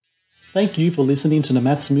Thank you for listening to the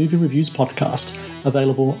Matt's Movie Reviews podcast,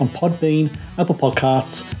 available on Podbean, Apple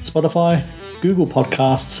Podcasts, Spotify, Google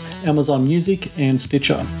Podcasts, Amazon Music, and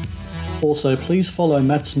Stitcher. Also, please follow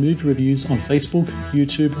Matt's Movie Reviews on Facebook,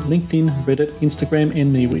 YouTube, LinkedIn, Reddit, Instagram,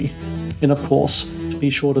 and MeWe. And of course, be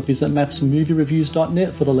sure to visit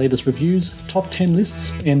mattsmoviereviews.net for the latest reviews, top 10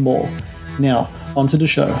 lists, and more. Now, on to the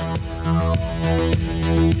show.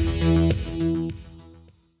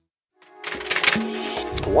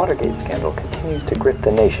 The Watergate scandal continues to grip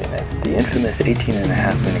the nation as the infamous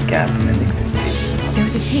 18.5-minute gap in the Nixon tape. There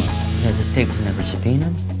was a tape. Yeah, this tape was never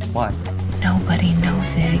subpoenaed. Why? Nobody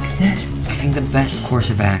knows it exists. I think the best course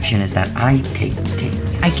of action is that I take the tape.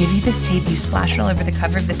 I give you this tape, you splash it all over the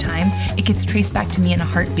cover of the Times, it gets traced back to me in a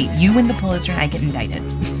heartbeat. You win the Pulitzer and I get indicted.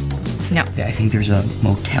 No. I think there's a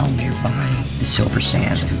motel nearby, the Silver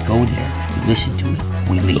Sands. We go there, we listen to it,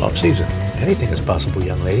 we leave. Off-season. Anything is possible,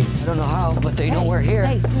 young lady. I don't know how, but they know we're here.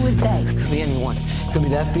 Hey, who is they? Could be anyone. Could be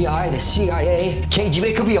the FBI, the CIA,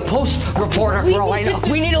 KGB. Could be a Post reporter for all I know.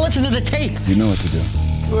 We need to listen to the tape. You know what to do.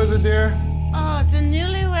 Who is it, dear? Oh, it's a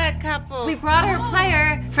newlywed couple. We brought our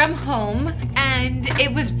player from home, and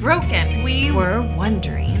it was broken. We were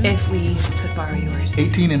wondering if we could borrow yours.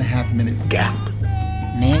 18.5-minute gap.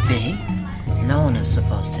 Maybe. No one is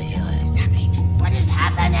supposed to hear it. What is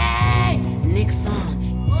happening? Nixon.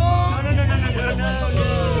 Oh, no. Oh,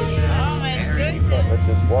 my goodness. Let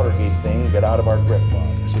this Watergate thing get out of our grip, Bob.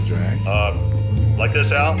 It's a drag. Like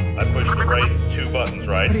this, Al? I pushed the right two buttons,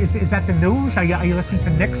 right? Is that the news? Are you listening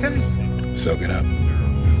to Nixon? Soak it up.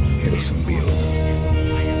 It'll soon be over.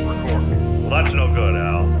 Well, that's no good,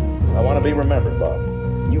 Al. I want to be remembered, Bob.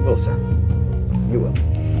 You will, sir. You will.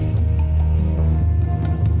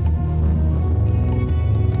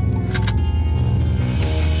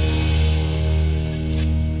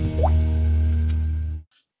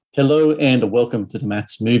 Hello and welcome to the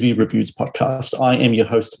Matt's Movie Reviews podcast. I am your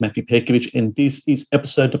host, Matthew Perkovich, and this is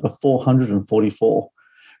episode number 444.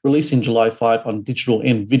 Released in July 5 on digital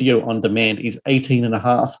and video on demand is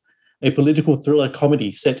 18.5, a political thriller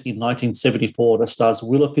comedy set in 1974 that stars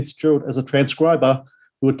Willa Fitzgerald as a transcriber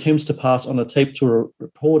who attempts to pass on a tape to a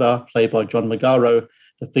reporter, played by John Magaro,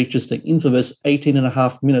 that features the infamous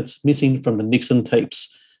 18.5 minutes missing from the Nixon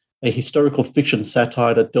tapes. A historical fiction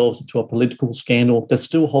satire that delves into a political scandal that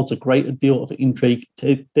still holds a great deal of intrigue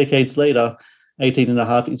decades later.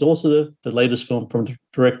 18.5 is also the latest film from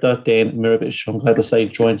director Dan Mirovich. I'm glad to say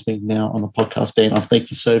joins me now on the podcast. Dan, I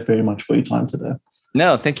thank you so very much for your time today.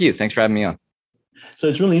 No, thank you. Thanks for having me on. So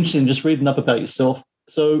it's really interesting just reading up about yourself.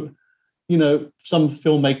 So, you know, some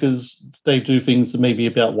filmmakers, they do things maybe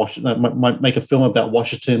about Washington, might make a film about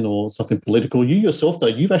Washington or something political. You yourself, though,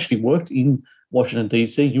 you've actually worked in Washington,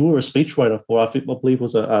 D.C. You were a speechwriter for, I believe,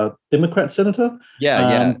 was a Democrat senator.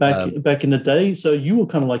 Back in the day. So you were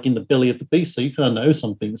kind of like in the belly of the beast. So you kind of know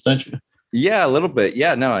some things, don't you? Yeah, a little bit.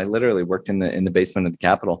 Yeah, no, I literally worked in the basement of the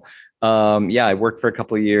Capitol. I worked for a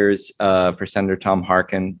couple of years for Senator Tom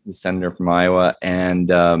Harkin, the senator from Iowa, and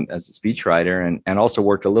as a speechwriter, and also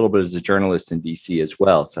worked a little bit as a journalist in D.C. as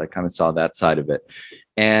well. So I kind of saw that side of it.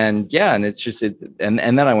 And it's just and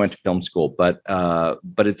then I went to film school, but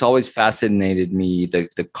it's always fascinated me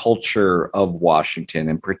the culture of Washington,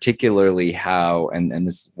 and particularly how and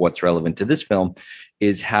this is what's relevant to this film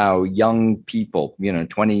is how young people,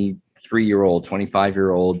 23-year-old,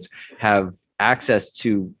 25-year-olds have access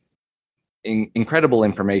to incredible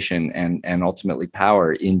information and ultimately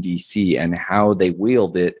power in DC, and how they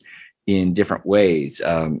wield it in different ways.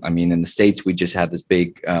 In the States, we just had this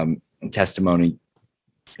big testimony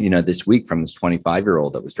this week from this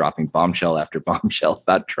 25-year-old that was dropping bombshell after bombshell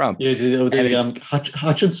about Trump. Yeah,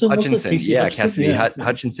 Hutchinson. Cassidy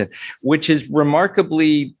Hutchinson, which is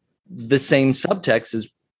remarkably the same subtext as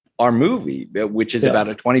our movie, which is about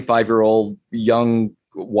a 25-year-old young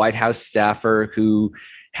White House staffer who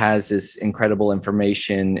has this incredible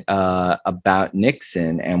information about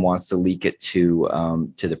Nixon and wants to leak it to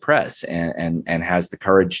the press and has the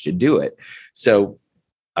courage to do it. So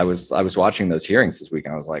I was watching those hearings this week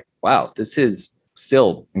and I was like, wow, this is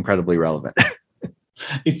still incredibly relevant.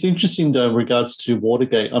 It's interesting in regards to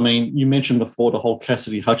Watergate. I mean, you mentioned before the whole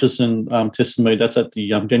Cassidy Hutchinson testimony. That's at the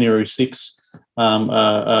January 6th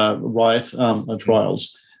riot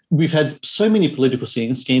trials. We've had so many political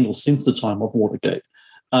scandals since the time of Watergate.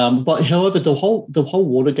 But however, the whole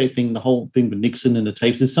Watergate thing, the whole thing with Nixon and the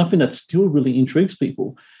tapes is something that still really intrigues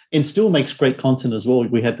people and still makes great content as well.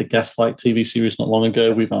 We had the Gaslight TV series not long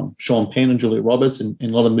ago with Sean Penn and Julia Roberts and a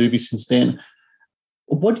lot of movies since then.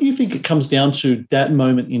 What do you think it comes down to that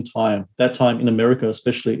moment in time, that time in America,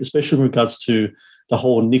 especially in regards to the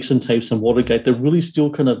whole Nixon tapes and Watergate, that really still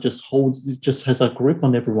kind of just has a grip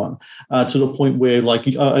on everyone to the point where, like,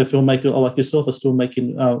 a filmmaker like yourself are still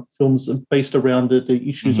making films based around the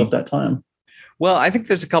issues of that time? Well, I think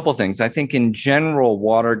there's a couple of things. I think in general,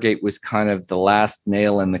 Watergate was kind of the last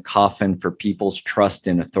nail in the coffin for people's trust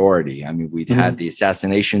in authority. I mean, we'd had the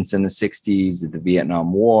assassinations in the 60s, the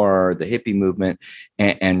Vietnam War, the hippie movement.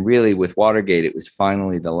 And really with Watergate, it was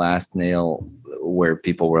finally the last nail where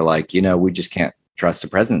people were like, we just can't trust the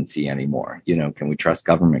presidency anymore. Can we trust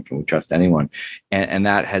government? Can we trust anyone? And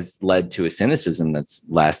that has led to a cynicism that's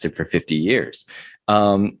lasted for 50 years.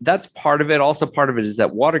 That's part of it. Also, part of it is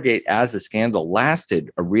that Watergate as a scandal lasted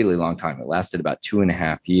a really long time. It lasted about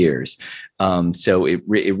 2.5 years. So it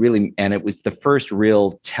really, and it was the first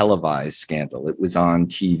real televised scandal. It was on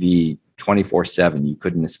TV 24/7. You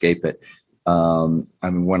couldn't escape it. I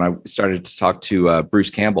mean, when I started to talk to Bruce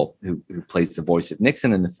Campbell, who plays the voice of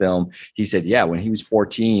Nixon in the film, he said, yeah, when he was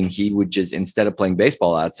 14, he would just, instead of playing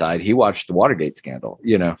baseball outside, he watched the Watergate scandal,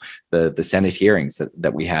 the Senate hearings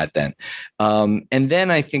that we had then. And then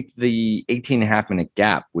I think the 18.5-minute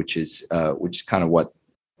gap, which is kind of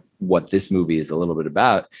what this movie is a little bit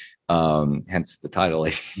about, hence the title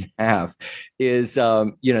 18.5, is,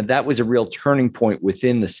 that was a real turning point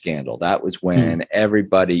within the scandal. That was when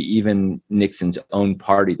everybody, even Nixon's own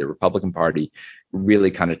party, the Republican Party, really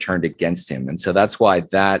kind of turned against him. And so that's why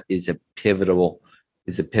that is a pivotal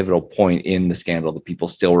point in the scandal that people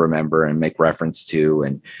still remember and make reference to.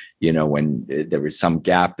 And, when there was some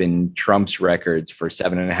gap in Trump's records for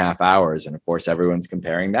 7.5 hours. And of course, everyone's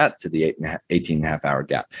comparing that to the 18.5 hour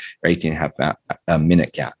gap or 18.5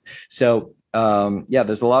 minute gap. So,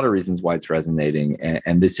 there's a lot of reasons why it's resonating.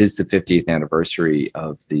 And this is the 50th anniversary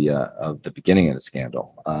of the beginning of the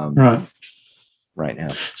scandal. Right now.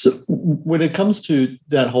 So when it comes to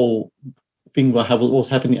that whole thing about what was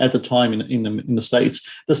happening at the time in the States,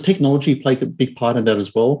 does technology play a big part in that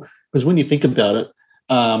as well? Because when you think about it,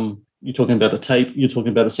 you're talking about the tape, you're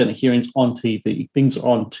talking about the Senate hearings on TV, things are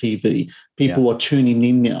on TV, people are tuning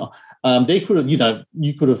in now. They could have,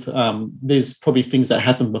 there's probably things that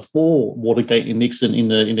happened before Watergate and Nixon in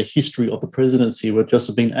the history of the presidency would just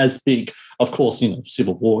have been as big, of course,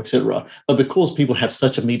 Civil War, etc. But because people have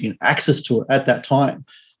such immediate access to it at that time,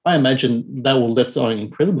 I imagine that will left an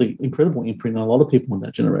incredible imprint on a lot of people in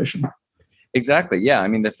that generation. Exactly. Yeah. I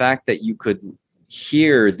mean, the fact that you could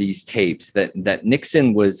hear these tapes, that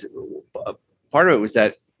Nixon was, part of it was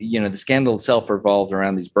that, the scandal itself revolved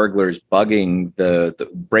around these burglars bugging the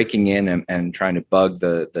breaking in and trying to bug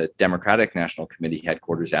the Democratic National Committee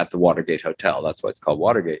headquarters at the Watergate Hotel. That's why it's called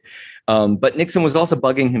Watergate. But Nixon was also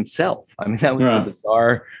bugging himself. I mean, that was the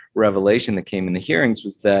bizarre revelation that came in the hearings,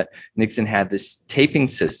 was that Nixon had this taping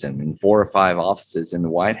system in 4 or 5 offices in the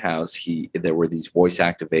White House. There were these voice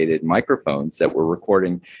activated microphones that were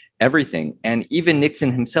recording everything. And even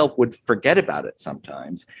Nixon himself would forget about it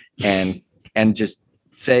sometimes and just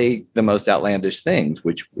say the most outlandish things,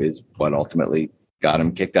 which is what ultimately got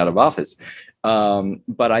him kicked out of office.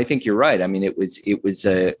 But I think you're right. I mean, it was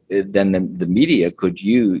then the media could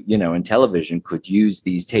use, and television could use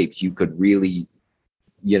these tapes. You could really,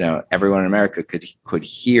 everyone in America could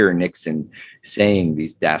hear Nixon saying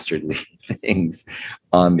these dastardly things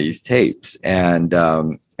on these tapes. And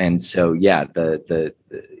so, yeah, the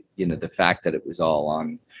fact that it was all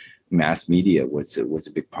on mass media was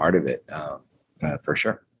a big part of it. For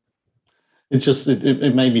sure.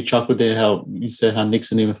 It made me chuckle there how you said how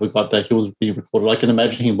Nixon even forgot that he was being recorded. I can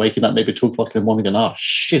imagine him waking up maybe 2 o'clock in the morning and, oh,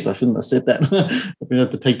 shit, I shouldn't have said that. We have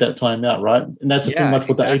to take that time out, right? And that's pretty much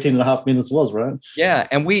what the 18.5 minutes was, right? Yeah.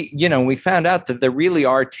 And we found out that there really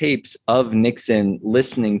are tapes of Nixon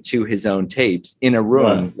listening to his own tapes in a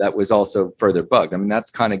room that was also further bugged. I mean, that's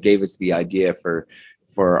kind of gave us the idea for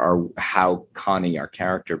how Connie, our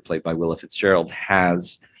character played by Willa Fitzgerald,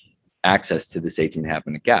 has access to this 18.5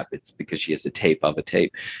 minute gap. It's because she has a tape of a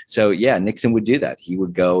tape. So yeah, Nixon would do that. He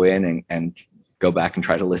would go in and go back and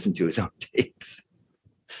try to listen to his own tapes.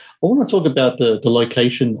 I want to talk about the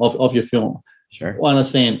location of your film. Sure. I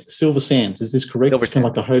understand Silver Sands. Is this correct? It's kind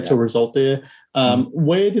of like a hotel resort there.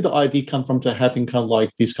 Where did the idea come from to having kind of like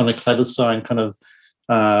this kind of clandestine kind of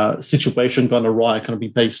situation gone awry, kind of be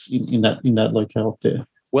based in that locale there?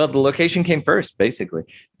 Well, the location came first, basically.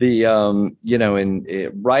 Literally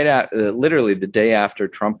the day after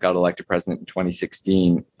Trump got elected president in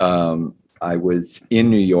 2016, I was in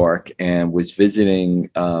New York and was visiting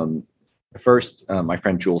First, my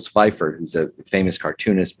friend Jules Feiffer, who's a famous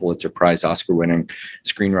cartoonist, Pulitzer Prize, Oscar-winning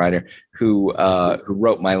screenwriter, who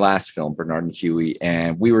wrote my last film, Bernard and Huey,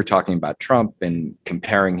 and we were talking about Trump and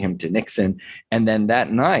comparing him to Nixon. And then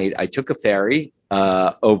that night, I took a ferry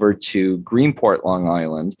over to Greenport, Long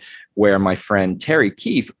Island, where my friend Terry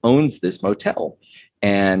Keefe owns this motel,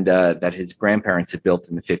 and that his grandparents had built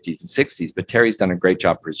in the 50s and 60s. But Terry's done a great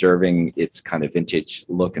job preserving its kind of vintage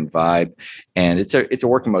look and vibe. And it's a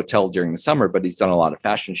working motel during the summer, but he's done a lot of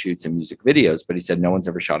fashion shoots and music videos. But he said, no one's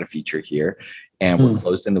ever shot a feiter here. And we're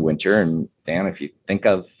closed in the winter. And Dan, if you think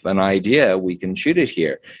of an idea, we can shoot it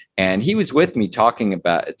here. And he was with me talking to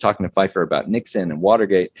Feiffer about Nixon and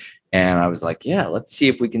Watergate. And I was like, yeah, let's see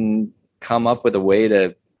if we can come up with a way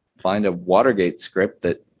to find a Watergate script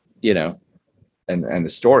that, you know, and a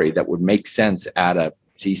story that would make sense at a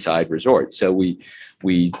seaside resort. So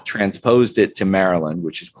we transposed it to Maryland,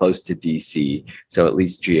 which is close to DC. So at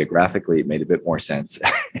least geographically, it made a bit more sense,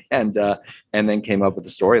 and then came up with a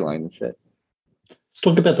storyline that fit. Let's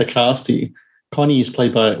talk about the cast here. Connie is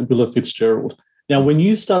played by Willa Fitzgerald. Now, when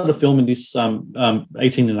you started filming this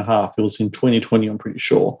 18 and a half, it was in 2020, I'm pretty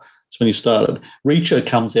sure. That's when you started. Reacher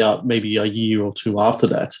comes out maybe a year or two after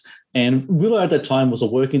that. And Willow at that time was a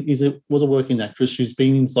working actress. She's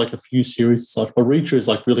been in like a few series and such, but Reacher is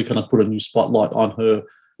like really kind of put a new spotlight on her,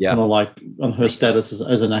 on her status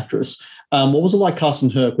as an actress. What was it like casting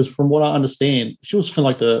her? Because from what I understand, she was kind of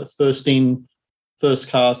like the first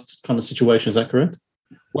cast kind of situation. Is that correct?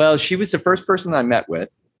 Well, she was the first person I met with,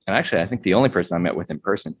 and actually, I think the only person I met with in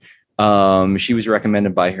person. She was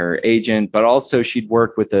recommended by her agent, but also she'd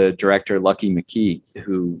worked with a director, Lucky McKee,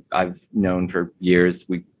 who I've known for years.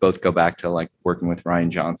 We both go back to like working with Ryan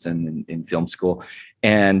Johnson in film school,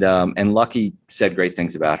 and Lucky said great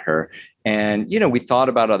things about her. And, you know, we thought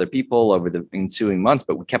about other people over the ensuing months,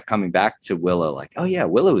 but we kept coming back to Willow like, oh yeah,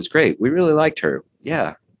 Willow was great. We really liked her.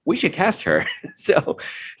 Yeah, we should cast her.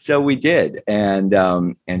 So we did. And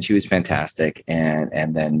she was fantastic.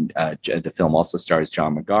 And then the film also stars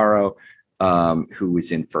John Magaro, who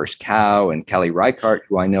was in First Cow, and Kelly Reichardt,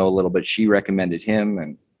 who I know a little bit. She recommended him.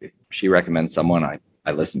 And if she recommends someone,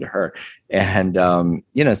 I listen to her. And,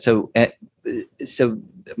 you know, so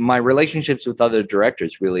my relationships with other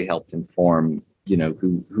directors really helped inform, you know,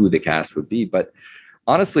 who the cast would be. But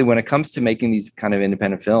honestly, when it comes to making these kind of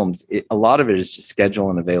independent films, a lot of it is just schedule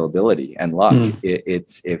and availability and luck.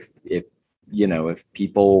 It's if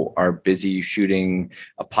people are busy shooting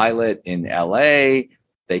a pilot in LA,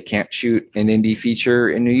 they can't shoot an indie feature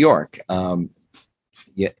in New York. And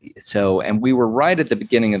we were right at the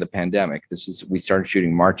beginning of the pandemic. We started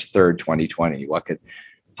shooting March 3rd, 2020. What could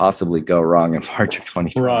possibly go wrong in March of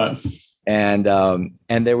 2020? Right. And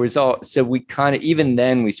there was so we kind of, even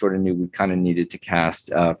then we sort of knew we kind of needed to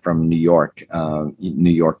cast from New York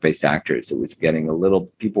based actors. It was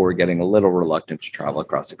people were getting a little reluctant to travel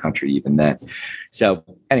across the country even then. So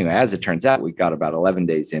anyway, as it turns out, we got about 11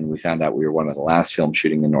 days in. We found out we were one of the last films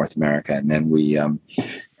shooting in North America. And then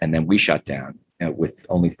we shut down with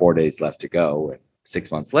only 4 days left to go. And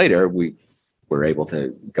 6 months later, we were able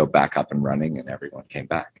to go back up and running, and everyone came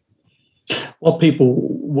back. What people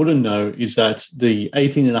wouldn't know is that the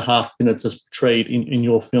 18 and a half minutes as portrayed in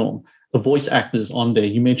your film, the voice actors on there,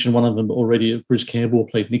 you mentioned one of them already, Bruce Campbell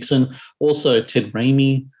played Nixon, also Ted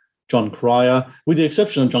Raimi, John Cryer. With the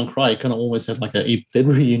exception of John Cryer, you kind of almost had like a Eve Dead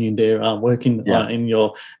reunion there working in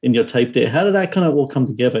your tape there. How did that kind of all come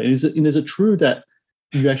together? And is it true that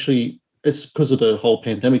you actually, it's because of the whole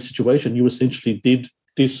pandemic situation, you essentially did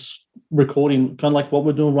this recording kind of like what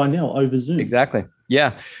we're doing right now over Zoom? Exactly.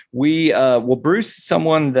 Yeah, Bruce is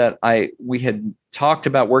someone that we had talked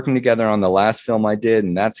about working together on the last film I did,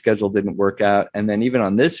 and that schedule didn't work out. And then even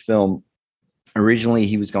on this film, originally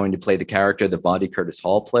he was going to play the character that Vondie Curtis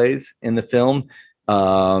Hall plays in the film,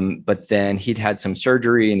 but then he'd had some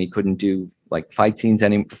surgery and he couldn't do like fight scenes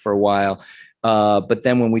for a while. But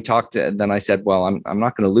then when we talked, then I said, well, I'm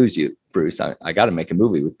not going to lose you, Bruce. I got to make a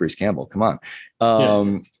movie with Bruce Campbell. Come on.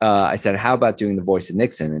 I said, how about doing the voice of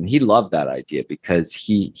Nixon? And he loved that idea because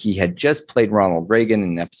he had just played Ronald Reagan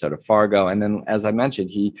in an episode of Fargo. And then, as I mentioned,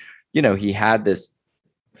 he had this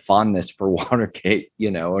fondness for Watergate,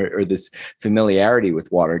 or this familiarity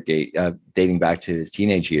with Watergate dating back to his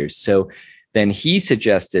teenage years. So then he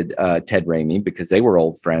suggested Ted Raimi, because they were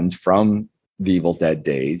old friends from the Evil Dead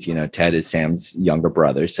days. Ted is Sam's younger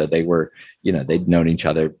brother. So they were, they'd known each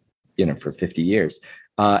other, for 50 years.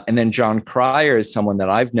 And then John Cryer is someone that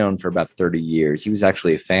I've known for about 30 years. He was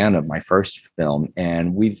actually a fan of my first film,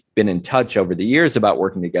 and we've been in touch over the years about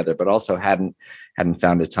working together, but also hadn't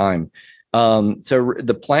found a time. So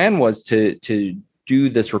the plan was to do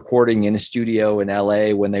this recording in a studio in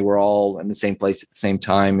LA when they were all in the same place at the same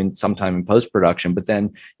time and sometime in post-production. But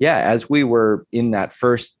then, as we were in that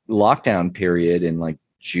first lockdown period in like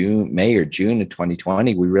May or June of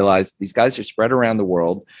 2020, we realized these guys are spread around the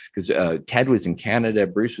world because Ted was in Canada,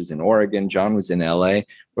 Bruce was in Oregon, John was in LA.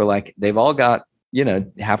 We're like, they've all got,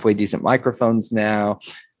 halfway decent microphones now.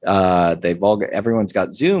 Everyone's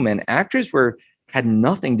got Zoom, and actors had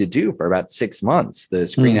nothing to do for about 6 months. The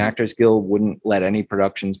Screen Actors Guild wouldn't let any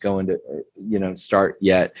productions go into, start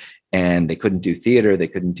yet. And they couldn't do theater. They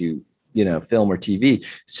couldn't do, film or TV.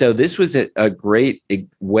 So this was a great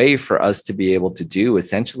way for us to be able to do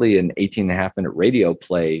essentially an 18.5-minute radio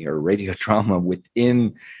play or radio drama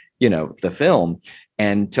within, the film,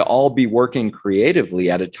 and to all be working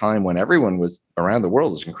creatively at a time when everyone was around the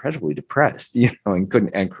world was incredibly depressed,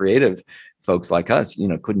 and creative folks like us,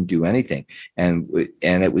 couldn't do anything. And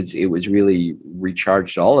it was really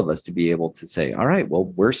recharged all of us to be able to say, all right, well,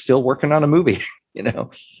 we're still working on a movie,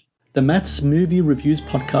 The Matt's Movie Reviews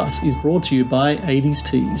podcast is brought to you by 80s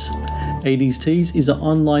Tees. 80s Tees is an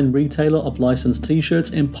online retailer of licensed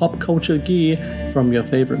t-shirts and pop culture gear from your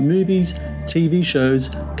favorite movies, TV shows,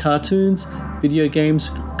 cartoons, video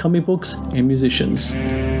games, comic books, and musicians.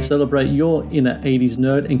 Celebrate your inner 80s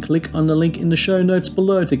nerd and click on the link in the show notes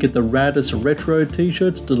below to get the raddest retro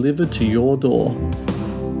t-shirts delivered to your door.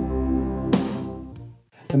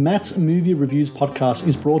 The Matt's Movie Reviews podcast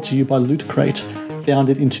is brought to you by Loot Crate.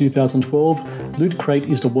 Founded in 2012, Loot Crate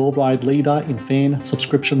is the worldwide leader in fan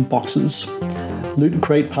subscription boxes. Loot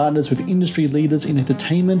Crate partners with industry leaders in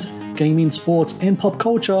entertainment, gaming, sports, and pop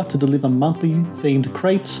culture to deliver monthly themed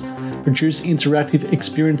crates, produce interactive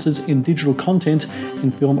experiences in digital content,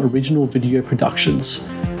 and film original video productions.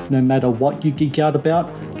 No matter what you geek out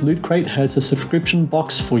about, Loot Crate has a subscription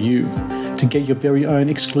box for you. To get your very own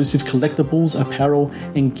exclusive collectibles, apparel,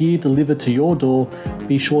 and gear delivered to your door,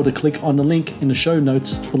 be sure to click on the link in the show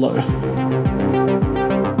notes below.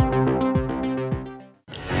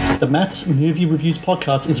 The Matt's Movie Reviews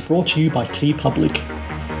podcast is brought to you by TeePublic.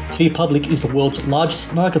 TeePublic is the world's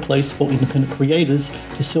largest marketplace for independent creators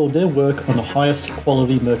to sell their work on the highest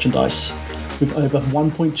quality merchandise. With over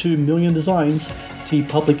 1.2 million designs,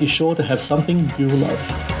 TeePublic is sure to have something you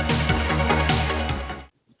love.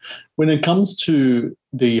 When it comes to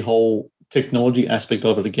the whole technology aspect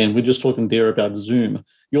of it, again, we're just talking there about Zoom.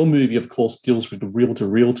 Your movie, of course, deals with the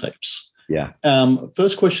reel-to-reel tapes. Yeah.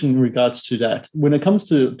 First question in regards to that. When it comes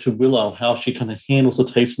to Willow, how she kind of handles the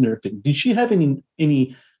tapes and everything, did she have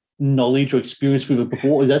any knowledge or experience with it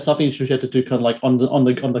before? Or is that something she had to do kind of like on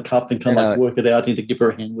the cuff and kind of like work it out and to give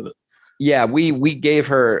her a hand with it? Yeah, we gave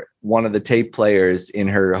her one of the tape players in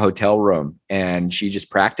her hotel room, and she just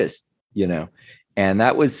practiced, and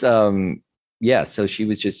that was so she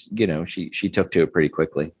was just, she took to it pretty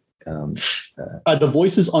quickly. Are the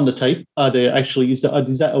voices on the tape, are there actually, is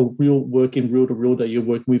that a real work in reel to reel that you're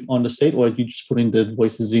working with on the set, or are you just putting the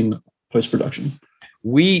voices in post-production?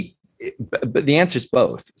 But the answer is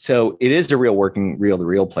both. So it is a real working reel to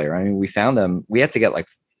reel player. I mean, we found them, we had to get like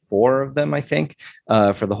 4 of them, I think,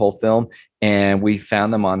 for the whole film. And we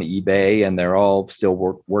found them on eBay, and they're all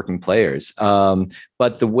still working players.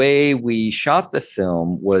 But the way we shot the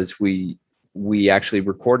film was we actually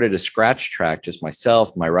recorded a scratch track, just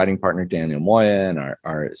myself, my writing partner, Daniel Moya, and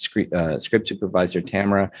our script supervisor,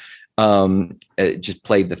 Tamara, just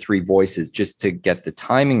played the 3 voices just to get the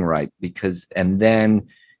timing right, and then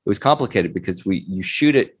it was complicated because you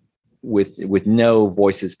shoot it with no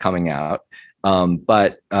voices coming out.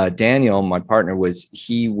 But Daniel, my partner,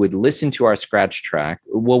 he would listen to our scratch track.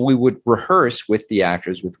 Well, we would rehearse with the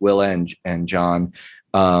actors, with Willa and John,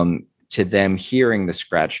 to them hearing the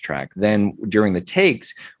scratch track. Then during the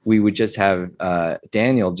takes, we would just have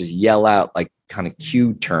Daniel just yell out like kind of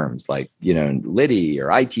cue terms like, Liddy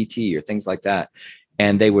or ITT or things like that.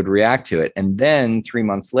 And they would react to it. And then 3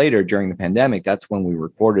 months later, during the pandemic, that's when we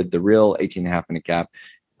recorded the real 18.5-minute gap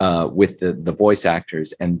with the voice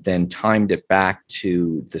actors, and then timed it back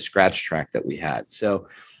to the scratch track that we had. So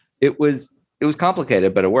it was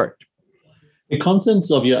complicated, but it worked. The contents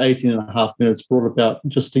of your 18.5 minutes brought about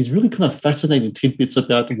just these really kind of fascinating tidbits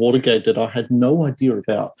about Watergate that I had no idea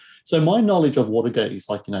about. So my knowledge of Watergate is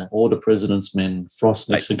like, All the President's Men, Frost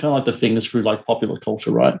Nixon, kind of like the things through like popular culture,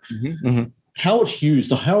 right? Mm-hmm. Mm-hmm.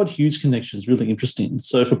 The Howard Hughes connection is really interesting.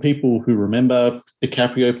 So for people who remember,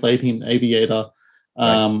 DiCaprio played in Aviator.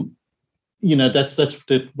 Right. That's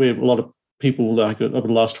where a lot of people like over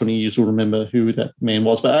the last 20 years will remember who that man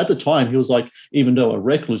was. But at the time, he was like, even though a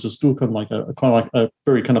recluse, was still kind of like a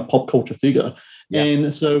very kind of pop culture figure. Yeah.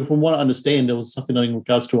 And so from what I understand, there was something in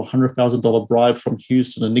regards to $100,000 bribe from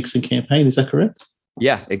Hughes to the Nixon campaign. Is that correct?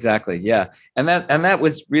 Yeah, exactly. Yeah. And that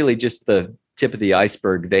was really just the tip of the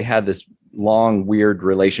iceberg. They had this long, weird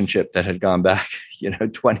relationship that had gone back,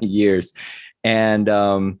 20 years. And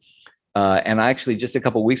I actually, just a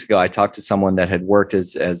couple of weeks ago, I talked to someone that had worked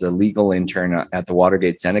as a legal intern at the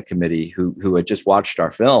Watergate Senate Committee who had just watched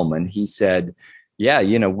our film. And he said, yeah,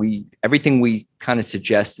 everything we kind of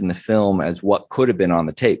suggest in the film as what could have been on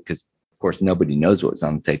the tape, because of course, nobody knows what was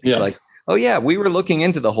on the tape. It's like, oh yeah, we were looking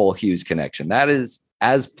into the whole Hughes connection. That is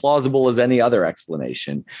as plausible as any other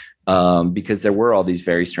explanation, because there were all these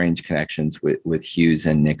very strange connections with Hughes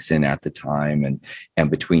and Nixon at the time,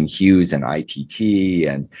 and between Hughes and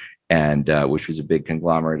ITT, and which was a big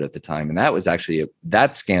conglomerate at the time. And that was actually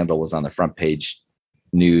that scandal was on the front page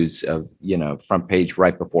news of, front page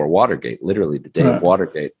right before Watergate, literally the day of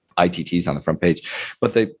Watergate. ITT's on the front page,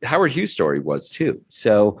 but the Howard Hughes story was too.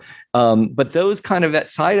 So, but those kind of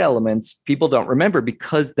side elements people don't remember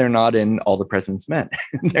because they're not in All the President's Men.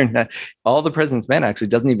 They're not. All the President's Men actually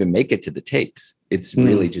doesn't even make it to the tapes. It's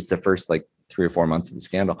really just the first 3 or 4 months of the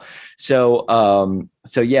scandal. So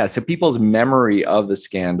people's memory of the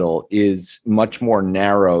scandal is much more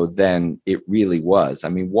narrow than it really was. I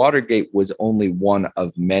mean, Watergate was only one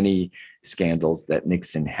of many scandals that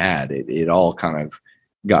Nixon had. It all kind of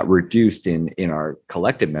got reduced in our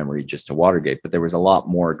collective memory just to Watergate, but there was a lot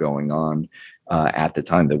more going on at the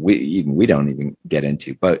time that we don't even get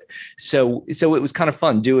into. But so it was kind of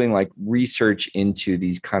fun doing research into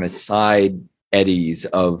these kind of side eddies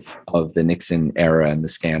of the Nixon era and the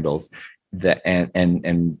scandals that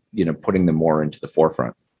and putting them more into the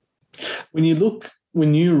forefront. When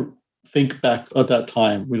you think back at that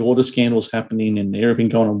time with all the scandals happening and everything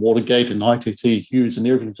going on, Watergate and ITT, Hughes, and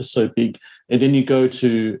everything just so big, and then you go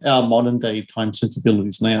to our modern day time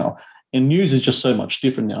sensibilities now, and news is just so much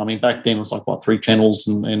different now. I mean, back then it was 3 channels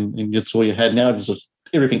and that's all you had. Now it's just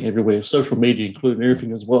everything everywhere, social media including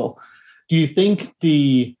everything as well. Do you think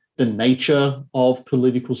the nature of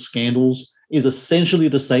political scandals is essentially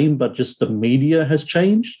the same, but just the media has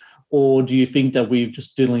changed? Or do you think that we're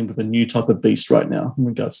just dealing with a new type of beast right now in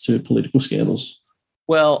regards to political scandals?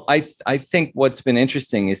 Well, I think what's been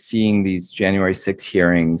interesting is seeing these January 6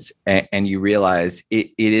 hearings, and you realize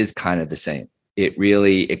it is kind of the same.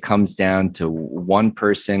 It comes down to one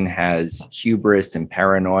person has hubris and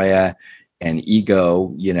paranoia and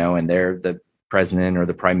ego, and they're the president or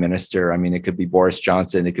the prime minister. I mean, it could be Boris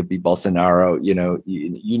Johnson, it could be Bolsonaro,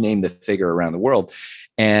 you name the figure around the world.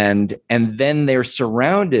 And then they're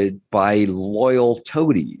surrounded by loyal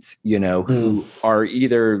toadies, who are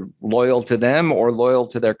either loyal to them or loyal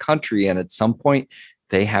to their country. And at some point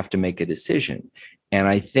they have to make a decision. And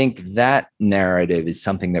I think that narrative is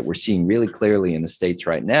something that we're seeing really clearly in the States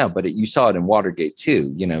right now, but you saw it in Watergate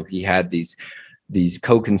too. He had these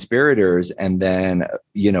co-conspirators, and then,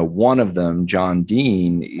 one of them, John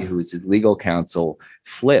Dean, who was his legal counsel,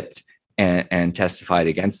 flipped and testified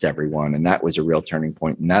against everyone. And that was a real turning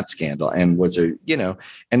point in that scandal, and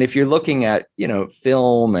and if you're looking at,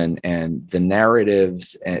 film and the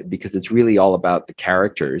narratives, because it's really all about the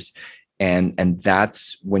characters. And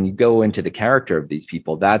that's when you go into the character of these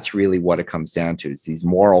people, that's really what it comes down to. It's these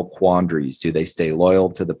moral quandaries. Do they stay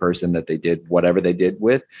loyal to the person that they did whatever they did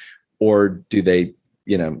with? Or do they,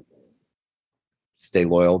 stay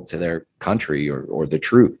loyal to their country or the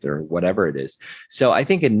truth or whatever it is? So I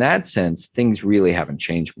think in that sense, things really haven't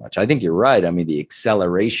changed much. I think you're right. I mean, the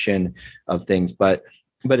acceleration of things, but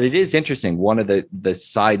it is interesting. One of the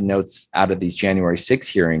side notes out of these January 6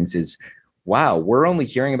 hearings is, wow, we're only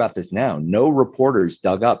hearing about this now. No reporters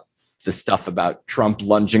dug up the stuff about Trump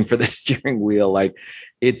lunging for the steering wheel.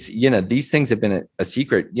 It's, these things have been a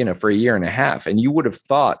secret, for a year and a half. And you would have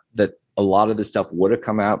thought that a lot of the stuff would have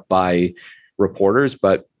come out by reporters,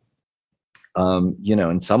 but,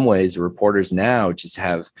 in some ways, reporters now just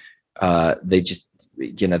have, they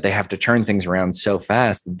have to turn things around so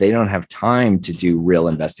fast that they don't have time to do real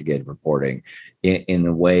investigative reporting in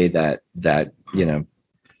a way that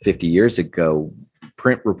 50 years ago,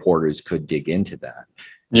 print reporters could dig into that.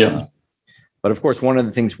 Yeah. But of course, one of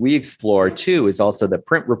the things we explore too is also that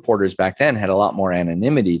print reporters back then had a lot more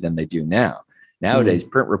anonymity than they do now. Nowadays,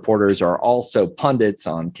 print reporters are also pundits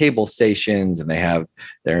on cable stations, and they have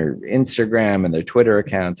their Instagram and their Twitter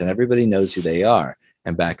accounts, and everybody knows who they are.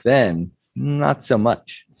 And back then, not so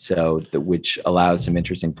much. So, which allows some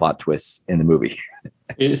interesting plot twists in the movie.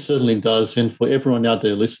 It certainly does. And for everyone out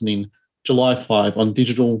there listening, July 5 on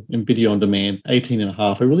digital and video on demand, 18 and a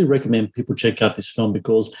half. I really recommend people check out this film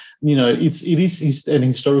because, it is an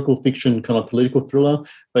historical fiction kind of political thriller,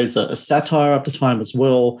 but it's a satire at the time as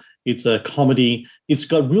well. It's a comedy. It's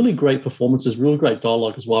got really great performances, really great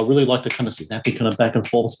dialogue as well. I really like the kind of snappy kind of back and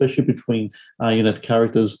forth, especially between, the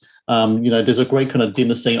characters. There's a great kind of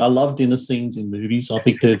dinner scene. I love dinner scenes in movies. I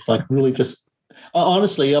think they're like really just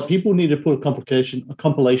honestly, people need to put a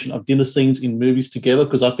compilation of dinner scenes in movies together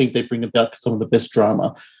because I think they bring about some of the best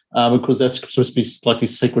drama because that's supposed to be like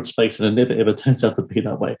this secret space and it never ever turns out to be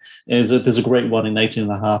that way. And there's a great one in 18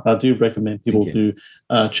 and a half. I do recommend people do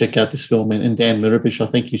check out this film. And Dan Mirovich, I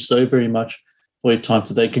thank you so very much for your time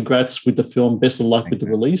today. Congrats with the film. Best of luck with the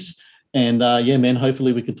release. And man,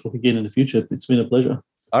 hopefully we can talk again in the future. It's been a pleasure.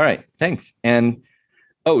 All right. Thanks. And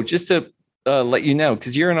just to let you know,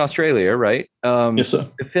 because you're in Australia, right? Yes, sir.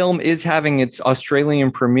 The film is having its Australian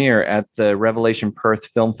premiere at the Revelation Perth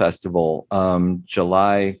Film Festival,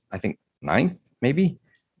 July, I think 9th, maybe.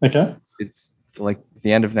 Okay. It's like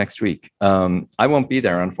the end of next week. I won't be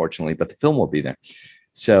there, unfortunately, but the film will be there.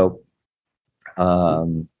 So,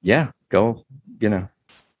 go,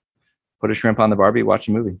 put a shrimp on the Barbie, watch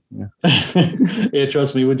the movie. Yeah,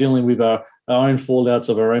 trust me, we're dealing with our own fallouts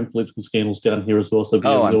of our own political scandals down here as well. So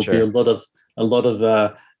there'll be a lot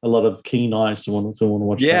of keen eyes to want to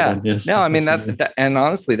watch. Yeah, that one. Yes. No, I mean that, and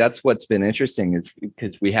honestly, that's what's been interesting is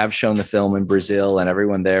because we have shown the film in Brazil, and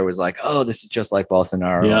everyone there was like, "Oh, this is just like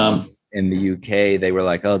Bolsonaro." Yeah. In the UK, they were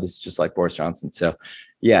like, "Oh, this is just like Boris Johnson." So,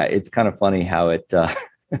 yeah, it's kind of funny how it.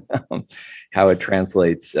 How it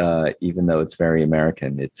translates, even though it's very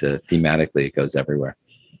American, it's thematically it goes everywhere.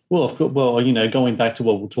 Well, of course. Well, going back to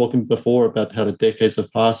what we were talking before about how the decades have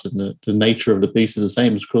passed and the nature of the beast is the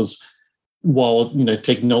same, is because while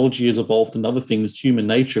technology has evolved and other things, human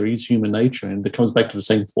nature is human nature, and it comes back to the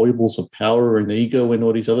same foibles of power and ego and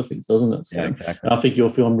all these other things, doesn't it? So yeah, exactly. I think your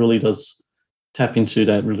film really does tap into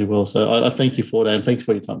that really well. So I thank you for that, and thanks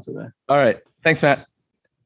for your time today. All right, thanks, Matt.